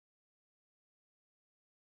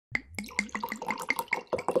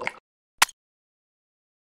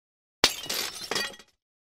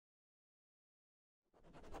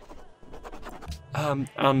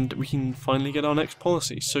And we can finally get our next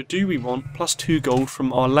policy. So do we want +2 gold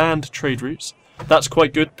from our land trade routes? That's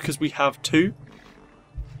quite good because we have 2.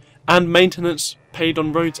 And maintenance paid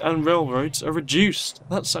on roads and railroads are reduced.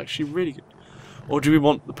 That's actually really good. Or do we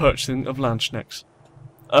want the purchasing of land schnecks?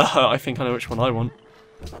 I think I know which one I want.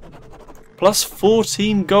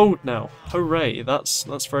 +14 gold now. Hooray, that's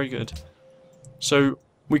very good. So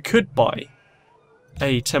we could buy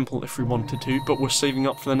a temple if we wanted to, but we're saving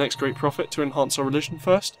up for the next great prophet to enhance our religion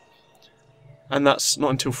first. And that's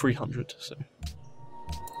not until 300, so...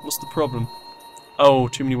 What's the problem? Oh,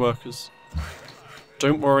 too many workers.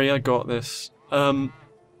 Don't worry, I got this. Just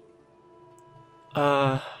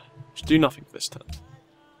do nothing this turn.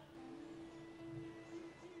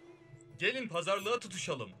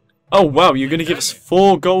 Oh wow, you're gonna give us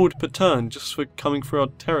 4 gold per turn just for coming through our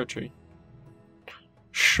territory.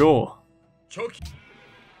 Sure.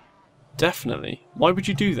 Definitely. Why would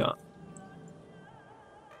you do that?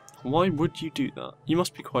 Why would you do that? You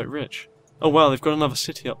must be quite rich. Oh wow, they've got another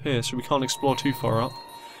city up here, so we can't explore too far up.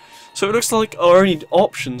 So it looks like our only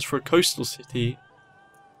options for a coastal city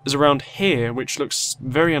is around here, which looks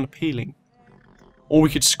very unappealing. Or we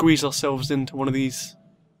could squeeze ourselves into one of these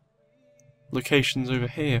locations over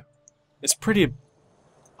here. It's pretty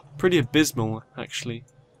abysmal, actually,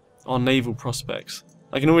 our naval prospects.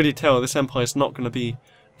 I can already tell this empire is not going to be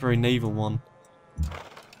a very naval one.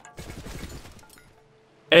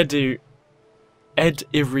 Edirene.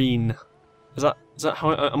 Is that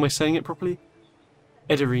how am I saying it properly?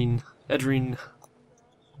 Edirene.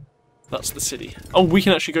 That's the city. Oh, we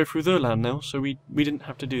can actually go through their land now, so we didn't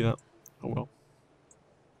have to do that. Oh well.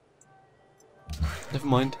 Never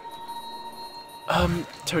mind.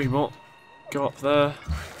 Tell you what. Go up there.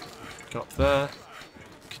 Go up there.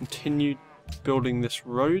 Continue building this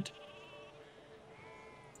road.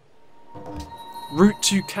 Route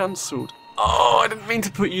 2 cancelled. Oh, I didn't mean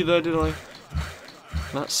to put you there, did I?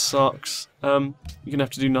 That sucks. You're gonna have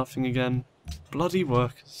to do nothing again. Bloody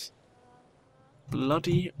workers.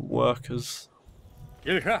 Bloody workers.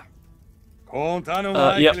 Yep,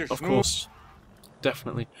 of course.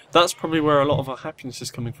 Definitely. That's probably where a lot of our happiness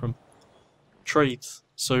is coming from. Trades.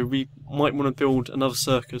 So we might want to build another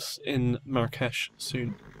circus in Marrakesh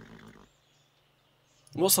soon.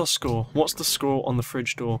 What's our score? What's the score on the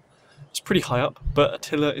fridge door? It's pretty high up, but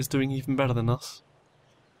Attila is doing even better than us.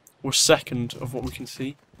 We're second of what we can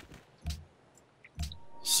see.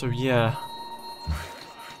 So yeah.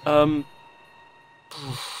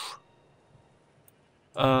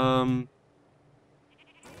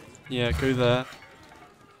 Yeah, go there.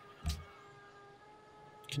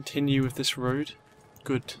 Continue with this road.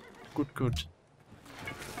 Good. Good.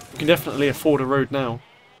 We can definitely afford a road now.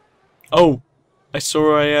 Oh! I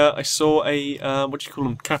saw a what do you call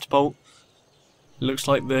them? Catapult. It looks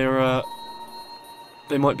like they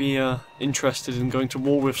might be interested in going to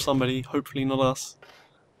war with somebody, hopefully not us.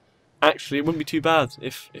 Actually, it wouldn't be too bad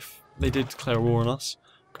if they did declare war on us,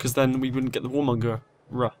 because then we wouldn't get the warmonger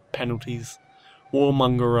penalties.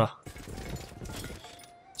 Warmonger.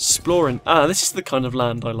 Exploring. Ah, this is the kind of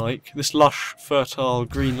land I like. This lush, fertile,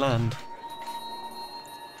 green land.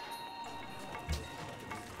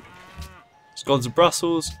 It's gods of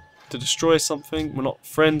Brussels to destroy something. We're not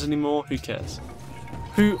friends anymore. Who cares?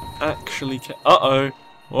 Who actually cares? Uh-oh.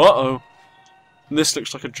 Uh-oh. This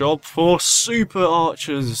looks like a job for super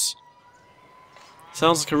archers.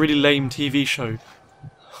 Sounds like a really lame TV show.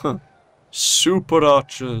 Huh. Super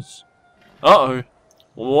archers. Uh-oh.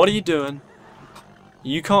 What are you doing?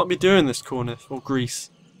 You can't be doing this, Cornith, or Greece.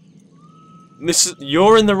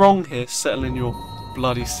 You're in the wrong here, settling your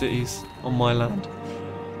bloody cities on my land.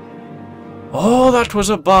 Oh, that was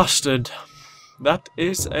a bastard. That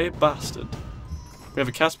is a bastard. We have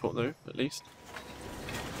a catapult, though, at least.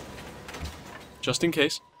 Just in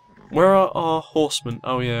case. Where are our horsemen?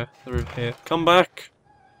 Oh yeah, they're over here. Come back!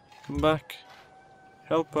 Come back.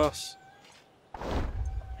 Help us. I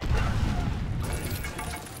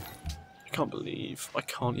can't believe I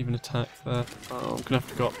can't even attack there. Oh, I'm gonna have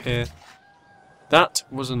to go up here. That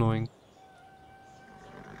was annoying.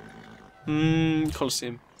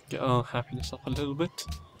 Colosseum. Get our happiness up a little bit.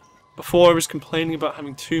 Before I was complaining about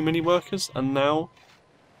having too many workers, and now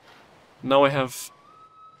I have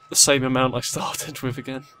the same amount I started with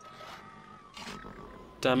again.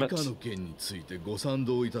 Damn it.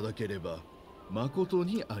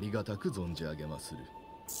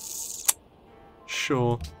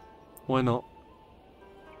 Sure. Why not?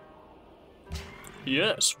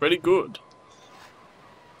 Yes, very good.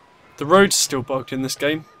 The road's still bugged in this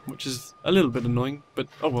game, which is a little bit annoying, but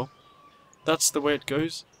oh well. That's the way it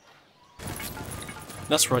goes.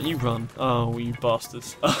 That's right, you run. Oh, you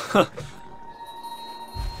bastards.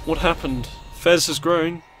 What happened? Fez has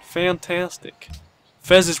grown. Fantastic.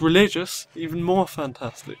 Fez is religious. Even more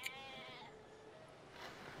fantastic.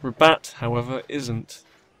 Rabat, however, isn't.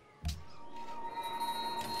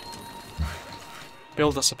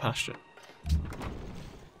 Build us a pasture.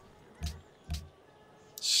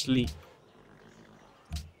 Sleep.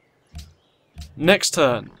 Next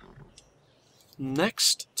turn.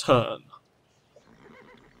 Next turn.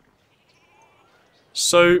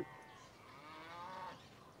 So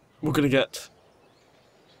we're gonna get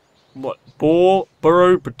what?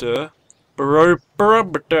 Borobudur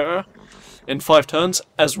in 5 turns,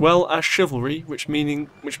 as well as chivalry, which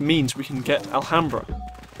means we can get Alhambra.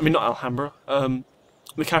 I mean not Alhambra, the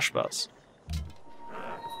Kashbars.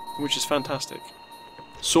 Which is fantastic.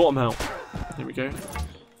 Sort them out. There we go.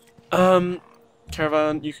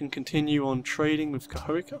 Caravan, you can continue on trading with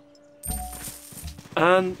Kahoika.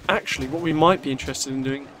 And actually, what we might be interested in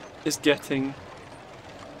doing is getting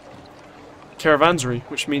Caravanserai,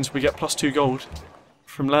 which means we get +2 gold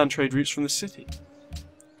from land trade routes from the city.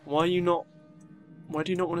 Why do you not want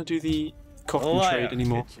to do the cotton trade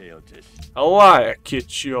anymore?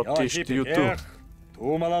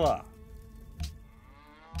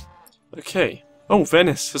 Okay. Oh,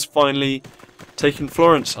 Venice has finally taken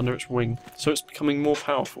Florence under its wing, so it's becoming more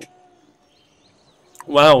powerful.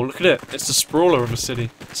 Wow, look at it. It's a sprawler of a city.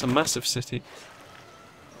 It's a massive city.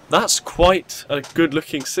 That's quite a good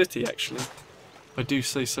looking city, actually. If I do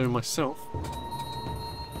say so myself.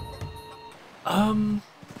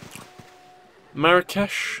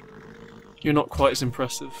 Marrakesh, you're not quite as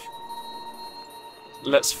impressive.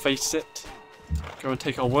 Let's face it. Go and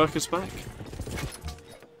take our workers back.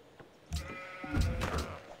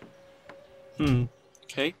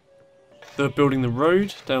 Okay. They're building the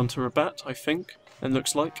road down to Rabat, I think, it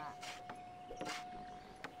looks like.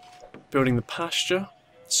 Building the pasture.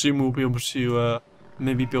 Soon we'll be able to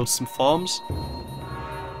maybe build some farms.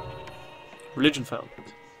 Religion found.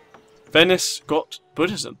 Venice got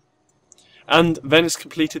Buddhism. And Venice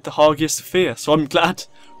completed the Hagia Sophia, so I'm glad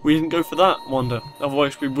we didn't go for that wonder,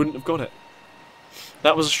 otherwise we wouldn't have got it.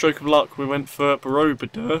 That was a stroke of luck. We went for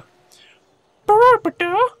Borobudur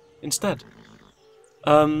instead.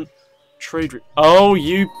 Trade route.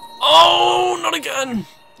 Oh, not again!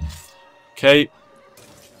 Okay.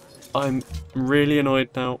 I'm really annoyed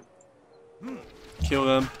now. Kill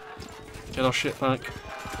them. Get our shit back.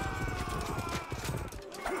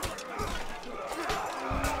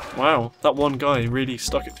 Wow, that one guy really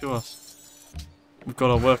stuck it to us. We've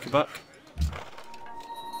got our worker back.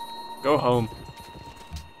 Go home.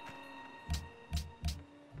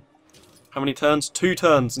 How many turns? 2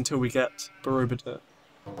 turns until we get Borobudur.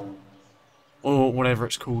 Or whatever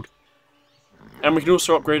it's called. And we can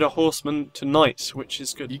also upgrade our horsemen to knights, which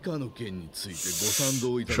is good.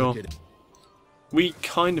 Sure. We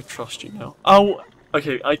kind of trust you now. Oh,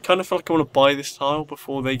 okay, I kind of feel like I want to buy this tile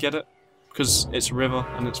before they get it. Because it's a river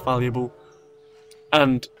and it's valuable.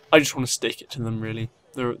 And I just want to stick it to them, really.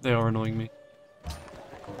 They are annoying me.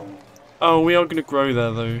 Oh, we are going to grow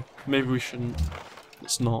there, though. Maybe we shouldn't.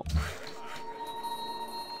 Let's not.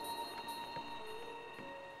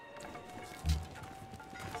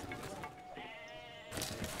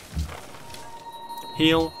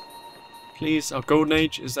 Heal. Please, our golden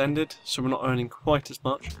age is ended, so we're not earning quite as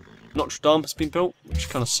much. Notre Dame has been built, which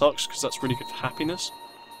kind of sucks, because that's really good for happiness.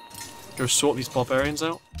 Go sort these barbarians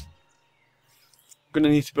out. I'm going to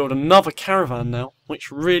need to build another caravan now,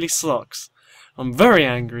 which really sucks. I'm very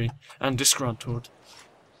angry and disgruntled.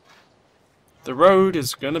 The road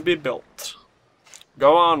is going to be built.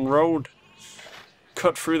 Go on, road.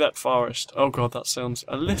 Cut through that forest. Oh god, that sounds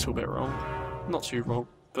a little bit wrong. Not too wrong,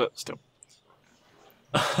 but still.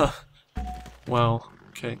 Wow,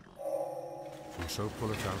 okay. Whoso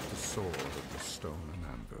pulleth out the sword of the stone and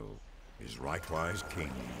anvil is rightwise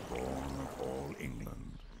king born of all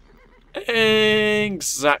England.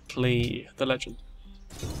 Exactly, the legend.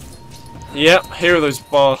 Yep, here are those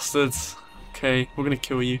bastards. Okay, we're gonna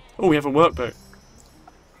kill you. Oh, we have a workboat.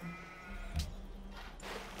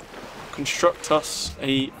 Construct us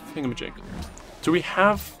a thingamajig. Do we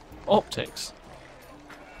have optics?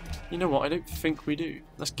 You know what, I don't think we do.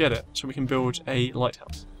 Let's get it, so we can build a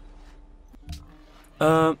lighthouse.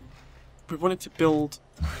 We wanted to build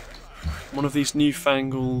one of these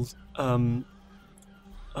newfangled, what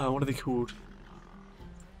are they called?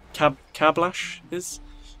 Cablash is?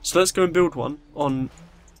 So let's go and build one on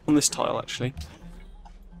this tile, actually.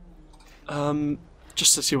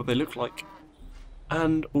 Just to see what they look like.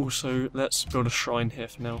 And also, let's build a shrine here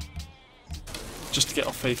for now. Just to get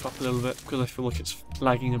our faith up a little bit, because I feel like it's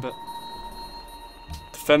lagging a bit.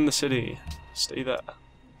 Defend the city. Stay there.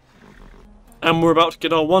 And we're about to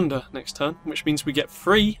get our wonder next turn, which means we get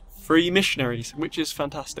free missionaries, which is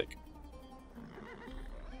fantastic.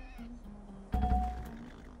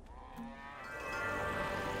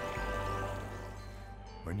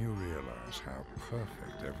 When you realize how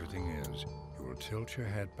perfect everything is, you will tilt your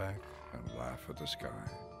head back and laugh at the sky.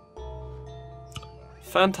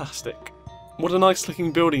 Fantastic. What a nice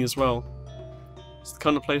looking building as well. It's the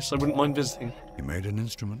kind of place I wouldn't mind visiting. He made an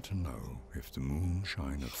instrument to know if the moon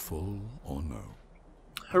shined full or no.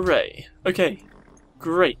 Hooray. Okay,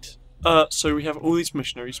 great. So we have all these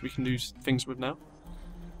missionaries we can do things with now.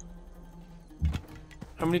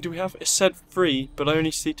 How many do we have? It said 3, but I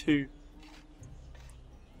only see 2.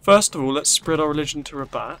 First of all, let's spread our religion to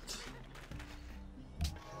Rabat.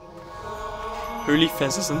 Holy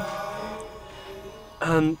Fezism.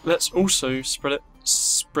 And let's also spread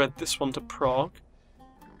this one to Prague.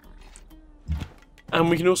 And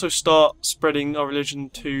we can also start spreading our religion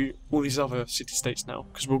to all these other city-states now,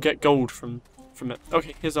 because we'll get gold from it.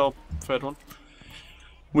 Okay, here's our third one.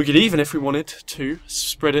 We could even, if we wanted to,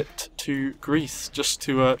 spread it to Greece, just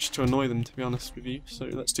to annoy them, to be honest with you. So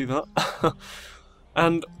let's do that.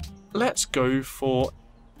 And let's go for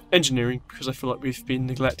engineering, because I feel like we've been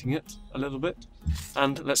neglecting it a little bit.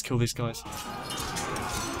 And let's kill these guys.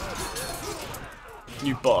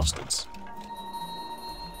 You bastards.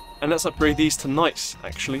 And let's upgrade these to knights,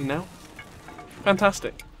 actually, now.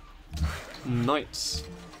 Fantastic. Knights.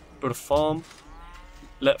 Build a farm.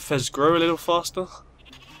 Let Fez grow a little faster.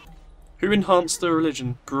 Who enhanced their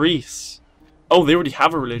religion? Greece. Oh, they already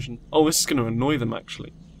have a religion. Oh, this is going to annoy them,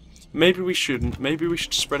 actually. Maybe we shouldn't. Maybe we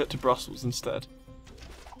should spread it to Brussels instead.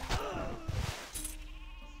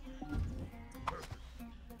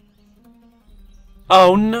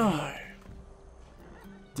 Oh, no.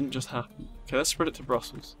 Didn't just happen. Okay, let's spread it to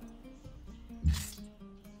Brussels.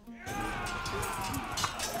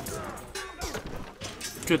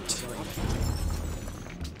 Good.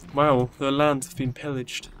 Wow, the lands have been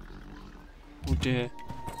pillaged. Oh dear.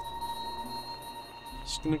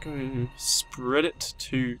 Just gonna go spread it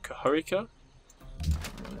to Kahorika.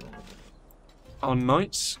 Our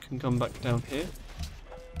knights can come back down here.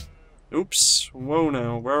 Oops. Whoa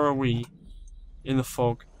now, where are we? In the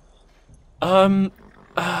fog.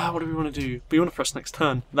 What do we want to do? We want to press next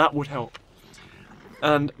turn. That would help.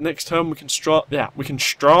 And next turn we can start. Yeah, we can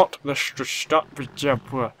start the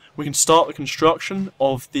construction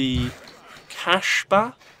of the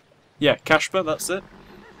Kashba. Yeah, Kashba. That's it.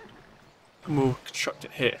 And we'll construct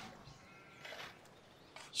it here.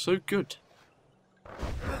 So good.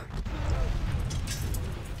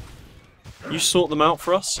 You sort them out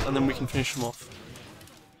for us, and then we can finish them off.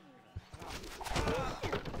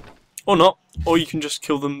 Or not. Or you can just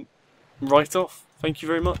kill them right off. Thank you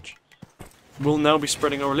very much. We'll now be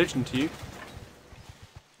spreading our religion to you.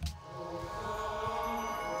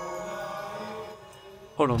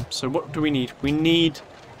 Hold on, so what do we need? We need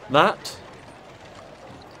that.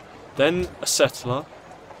 Then a settler.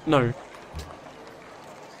 No.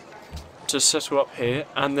 To settle up here.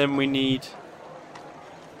 And then we need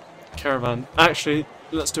caravan. Actually,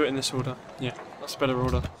 let's do it in this order. Yeah, that's a better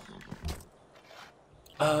order.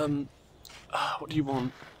 What do you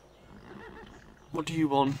want? What do you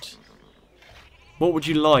want? What would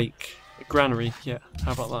you like? A granary? Yeah,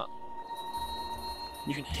 how about that?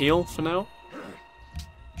 You can heal for now.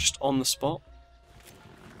 Just on the spot.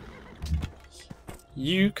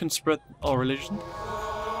 You can spread our religion.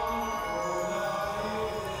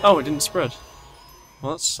 Oh, it didn't spread.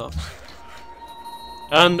 Well, that sucks.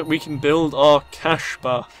 And we can build our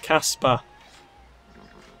Casbah,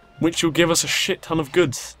 which will give us a shit ton of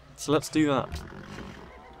goods. So let's do that.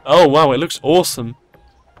 Oh wow, it looks awesome.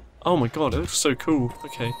 Oh my god, it looks so cool.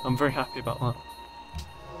 Okay, I'm very happy about that.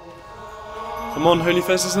 Come on, Holy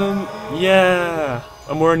Fezism. Yeah!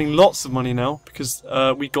 And we're earning lots of money now because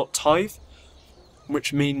we got tithe,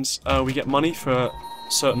 which means we get money for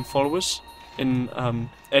certain followers in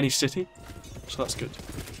any city. So that's good.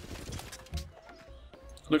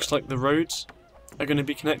 Looks like the roads are going to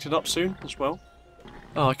be connected up soon as well.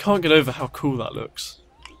 Oh, I can't get over how cool that looks.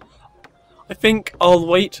 I think I'll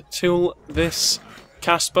wait till this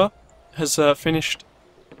Casbah has finished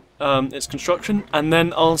its construction, and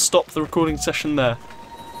then I'll stop the recording session there.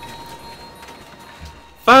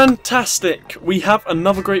 Fantastic! We have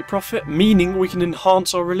another great profit, meaning we can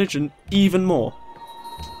enhance our religion even more.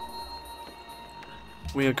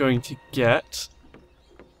 We are going to get...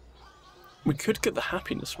 We could get the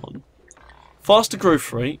happiness one. Faster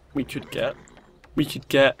growth rate, we could get. We could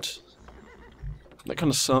get... That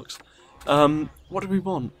kind of sucks. What do we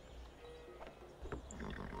want?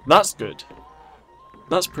 That's good.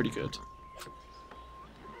 That's pretty good.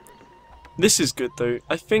 This is good though.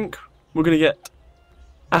 I think we're going to get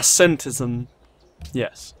ascentism.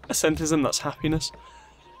 Yes, ascentism, that's happiness.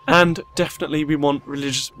 And definitely we want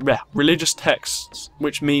religious texts,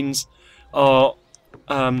 which means our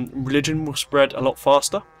religion will spread a lot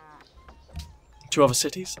faster to other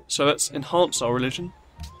cities. So let's enhance our religion.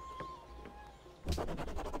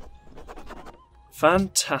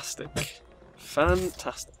 Fantastic.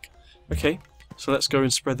 Fantastic. Okay, so let's go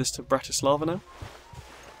and spread this to Bratislava now.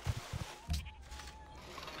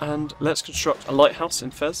 And let's construct a lighthouse in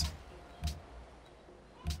Fez.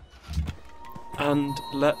 And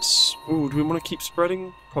let's... Ooh, do we want to keep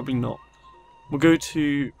spreading? Probably not. We'll go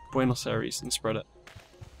to Buenos Aires and spread it.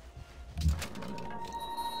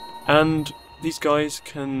 And these guys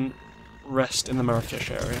can rest in the Marrakesh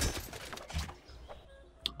area.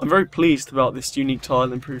 I'm very pleased about this unique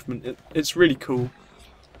tile improvement. It's really cool.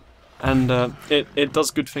 And it does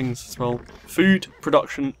good things as well. Food,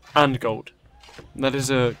 production, and gold. That is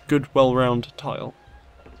a good, well-rounded tile.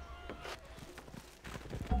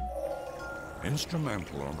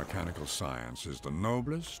 Instrumental or mechanical science is the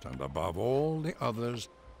noblest, and above all the others,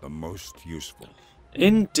 the most useful.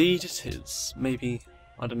 Indeed it is. Maybe,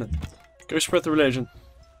 I don't know. Go spread the religion.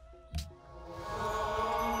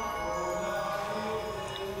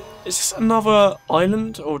 Is this another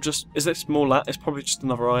island, or just... Is this more It's probably just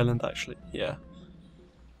another island, actually. Yeah.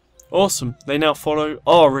 Awesome. They now follow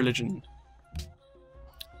our religion.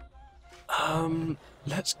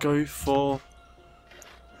 Let's go for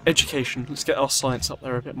education. Let's get our science up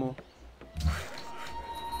there a bit more.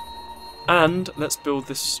 And let's build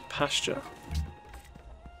this pasture.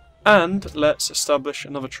 And let's establish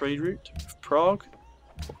another trade route with Prague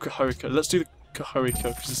or Cahorica. Let's do the Cahorica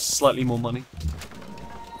because it's slightly more money.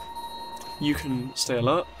 You can stay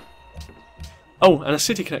alert. Oh, and a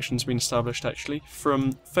city connection's been established actually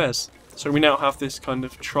from Fez. So we now have this kind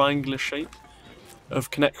of triangular shape of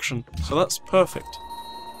connection. So that's perfect.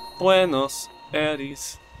 Buenos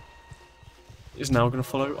Aires is now going to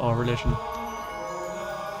follow our religion.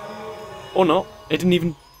 Or not. It didn't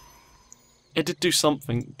even... It did do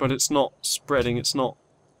something, but it's not spreading, it's not...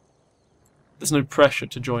 There's no pressure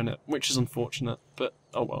to join it, which is unfortunate, but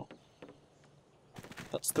oh well.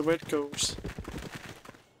 That's the way it goes.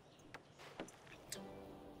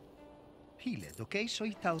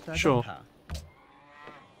 Sure.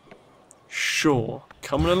 Sure.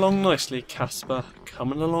 Coming along nicely, Casper.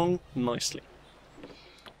 Coming along nicely.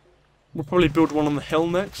 We'll probably build one on the hill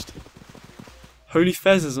next. Holy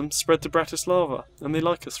Fezism spread to Bratislava, and they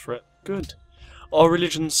like us for it. Good. Our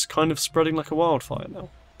religion's kind of spreading like a wildfire now.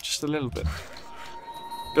 Just a little bit.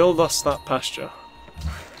 Build us that pasture.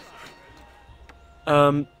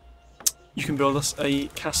 You can build us a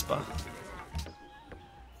Casper.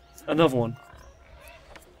 Another one.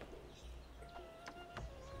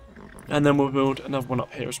 And then we'll build another one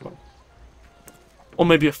up here as well. Or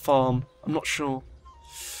maybe a farm. I'm not sure.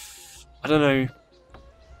 I don't know.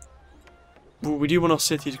 Well, we do want our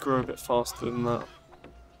city to grow a bit faster than that.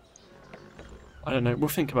 I don't know. We'll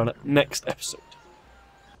think about it next episode.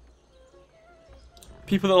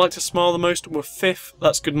 People that like to smile the most were 5th.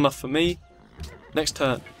 That's good enough for me. Next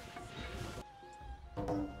turn.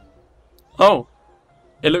 Oh.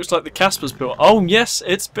 It looks like the Casper's built. Oh, yes,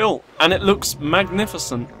 it's built. And it looks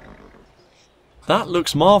magnificent. That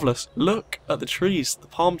looks marvellous. Look at the trees, the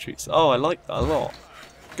palm trees. Oh, I like that a lot.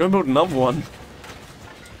 Go and build another one.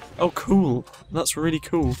 Oh, cool. That's really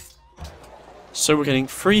cool. So we're getting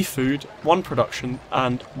 3 food, 1 production,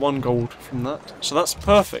 and 1 gold from that. So that's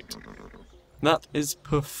perfect. That is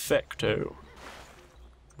perfecto.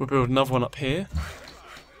 We'll build another one up here.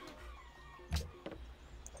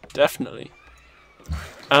 Definitely.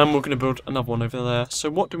 And we're going to build another one over there. So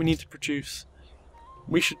what do we need to produce?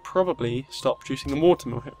 We should probably start producing a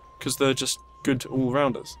watermill here, because they're just good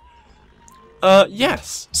all-rounders.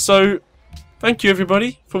 Yes. So, thank you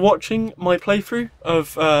everybody for watching my playthrough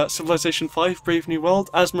of Civilization 5 Brave New World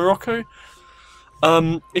as Morocco.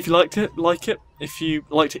 If you liked it, like it. If you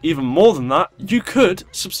liked it even more than that, you could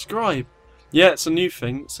subscribe. Yeah, it's a new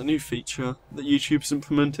thing. It's a new feature that YouTube's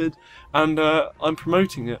implemented, and I'm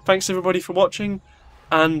promoting it. Thanks everybody for watching,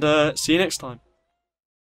 and see you next time.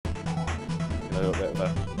 A little bit of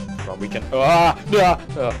a run. We can.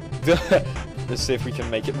 Let's see if we can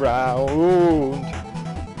make it round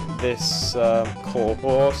this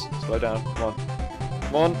course. Slow down. Come on.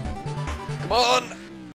 Come on. Come on.